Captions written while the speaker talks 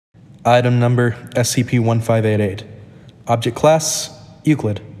Item number SCP-1588. Object class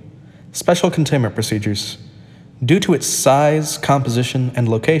Euclid. Special containment procedures. Due to its size, composition, and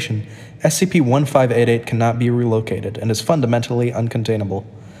location, SCP-1588 cannot be relocated and is fundamentally uncontainable.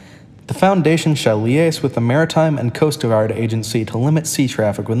 The Foundation shall liaise with the Maritime and Coast Guard Agency to limit sea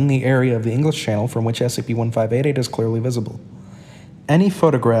traffic within the area of the English Channel from which SCP-1588 is clearly visible. Any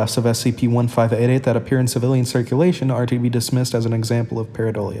photographs of SCP-1588 that appear in civilian circulation are to be dismissed as an example of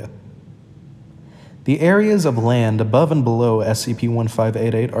pareidolia. The areas of land above and below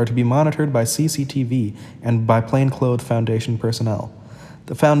SCP-1588 are to be monitored by CCTV and by plainclothes Foundation personnel.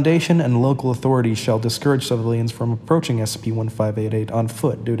 The Foundation and local authorities shall discourage civilians from approaching SCP-1588 on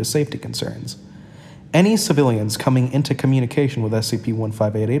foot due to safety concerns. Any civilians coming into communication with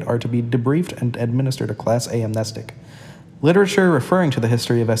SCP-1588 are to be debriefed and administered a Class A amnestic. Literature referring to the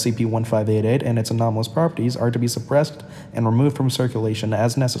history of SCP-1588 and its anomalous properties are to be suppressed and removed from circulation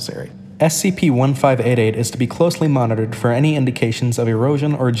as necessary. SCP-1588 is to be closely monitored for any indications of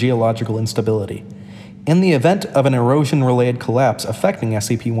erosion or geological instability. In the event of an erosion-related collapse affecting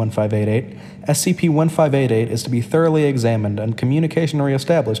SCP-1588, SCP-1588 is to be thoroughly examined and communication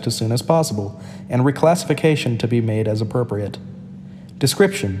reestablished as soon as possible, and reclassification to be made as appropriate.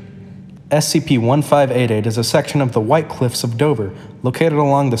 Description: SCP-1588 is a section of the White Cliffs of Dover, located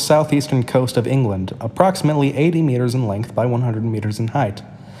along the southeastern coast of England, approximately 80 meters in length by 100 meters in height.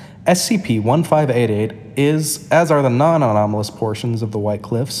 SCP-1588 is, as are the non-anomalous portions of the White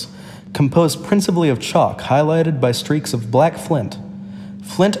Cliffs, composed principally of chalk highlighted by streaks of black flint.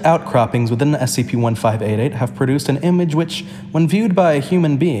 Flint outcroppings within SCP-1588 have produced an image which, when viewed by a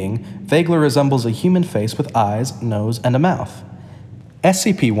human being, vaguely resembles a human face with eyes, nose, and a mouth.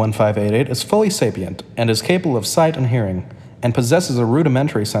 SCP-1588 is fully sapient and is capable of sight and hearing, and possesses a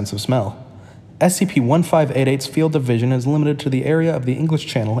rudimentary sense of smell. SCP-1588's field of vision is limited to the area of the English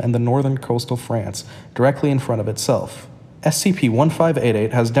Channel and the northern coastal France, directly in front of itself.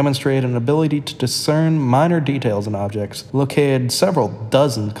 SCP-1588 has demonstrated an ability to discern minor details in objects located several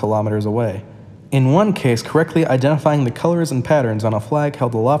dozen kilometers away. In one case, correctly identifying the colors and patterns on a flag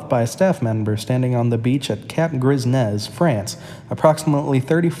held aloft by a staff member standing on the beach at Cap Grisnez, France, approximately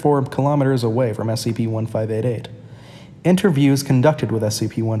 34 kilometers away from SCP-1588. Interviews conducted with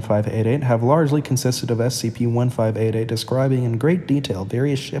SCP-1588 have largely consisted of SCP-1588 describing in great detail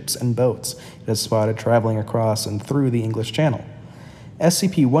various ships and boats it has spotted traveling across and through the English Channel.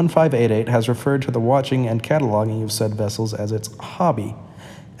 SCP-1588 has referred to the watching and cataloging of said vessels as its hobby.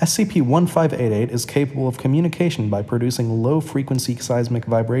 SCP-1588 is capable of communication by producing low-frequency seismic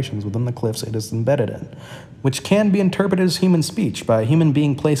vibrations within the cliffs it is embedded in, which can be interpreted as human speech by a human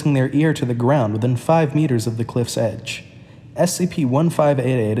being placing their ear to the ground within 5 meters of the cliff's edge.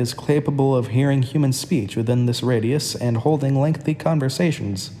 SCP-1588 is capable of hearing human speech within this radius and holding lengthy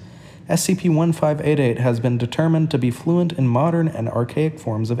conversations. SCP-1588 has been determined to be fluent in modern and archaic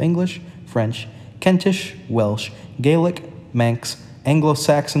forms of English, French, Kentish, Welsh, Gaelic, Manx,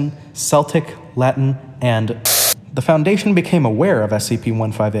 Anglo-Saxon, Celtic, Latin, and the Foundation became aware of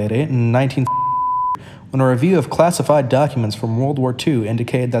SCP-1588 in 1940 when a review of classified documents from World War II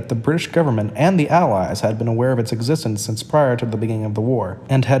indicated that the British government and the Allies had been aware of its existence since prior to the beginning of the war,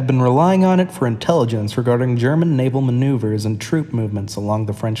 and had been relying on it for intelligence regarding German naval maneuvers and troop movements along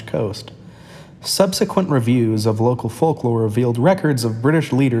the French coast. Subsequent reviews of local folklore revealed records of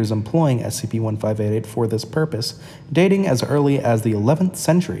British leaders employing SCP-1588 for this purpose, dating as early as the 11th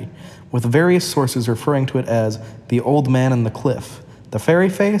century, with various sources referring to it as the Old Man in the Cliff, the Fairy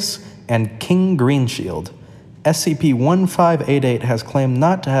Face, and King Greenshield. SCP-1588 has claimed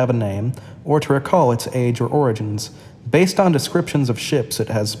not to have a name or to recall its age or origins. Based on descriptions of ships it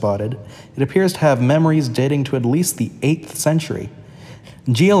has spotted, it appears to have memories dating to at least the 8th century.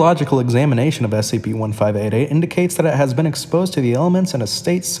 Geological examination of SCP-1588 indicates that it has been exposed to the elements in a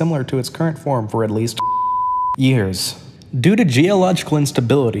state similar to its current form for at least years. Due to geological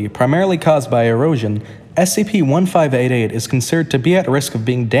instability, primarily caused by erosion, SCP-1588 is considered to be at risk of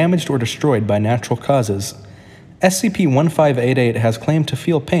being damaged or destroyed by natural causes. SCP-1588 has claimed to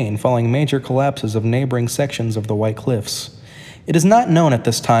feel pain following major collapses of neighboring sections of the White Cliffs. It is not known at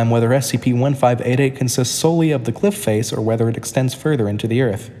this time whether SCP-1588 consists solely of the cliff face or whether it extends further into the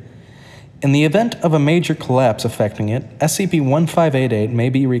Earth. In the event of a major collapse affecting it, SCP-1588 may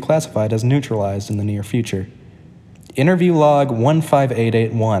be reclassified as neutralized in the near future. Interview Log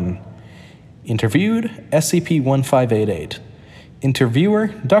 15881. Interviewed, SCP-1588. Interviewer,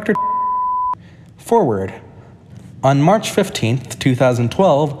 Dr. Forward. On March 15,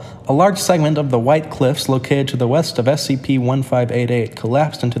 2012, a large segment of the White Cliffs located to the west of SCP-1588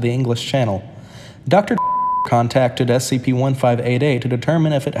 collapsed into the English Channel. Dr. contacted SCP-1588 to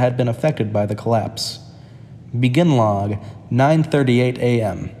determine if it had been affected by the collapse. Begin log, 9:38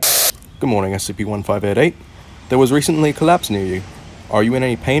 a.m. Good morning, SCP-1588. There was recently a collapse near you. Are you in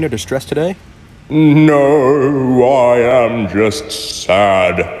any pain or distress today? No, I am just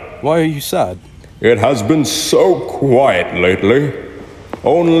sad. Why are you sad? It has been so quiet lately.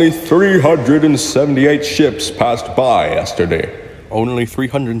 Only 378 ships passed by yesterday. Only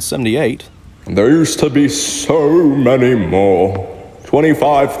 378? There used to be so many more.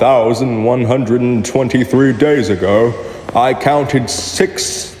 25,123 days ago, I counted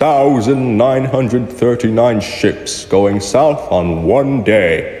 6,939 ships going south on one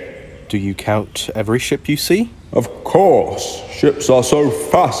day. Do you count every ship you see? Of course. Ships are so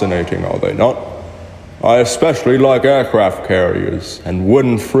fascinating, are they not? I especially like aircraft carriers and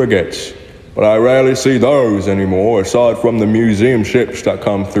wooden frigates, but I rarely see those anymore, aside from the museum ships that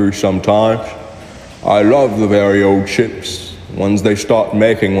come through sometimes. I love the very old ships, ones they stopped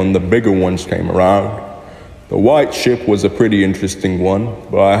making when the bigger ones came around. The white ship was a pretty interesting one,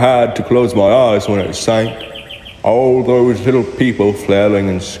 but I had to close my eyes when it sank. All those little people flailing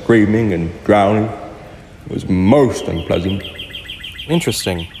and screaming and drowning was most unpleasant.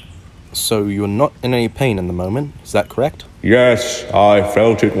 Interesting. So you're not in any pain in the moment, is that correct? Yes, I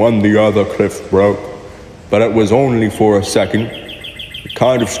felt it when the other cliff broke, but it was only for a second. It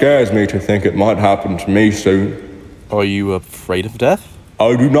kind of scares me to think it might happen to me soon. Are you afraid of death?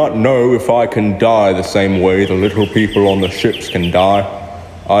 I do not know if I can die the same way the little people on the ships can die.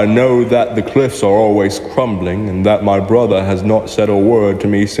 I know that the cliffs are always crumbling and that my brother has not said a word to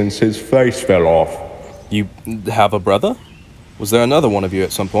me since his face fell off. You have a brother? Was there another one of you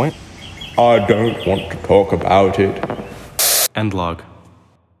at some point? I don't want to talk about it. End log.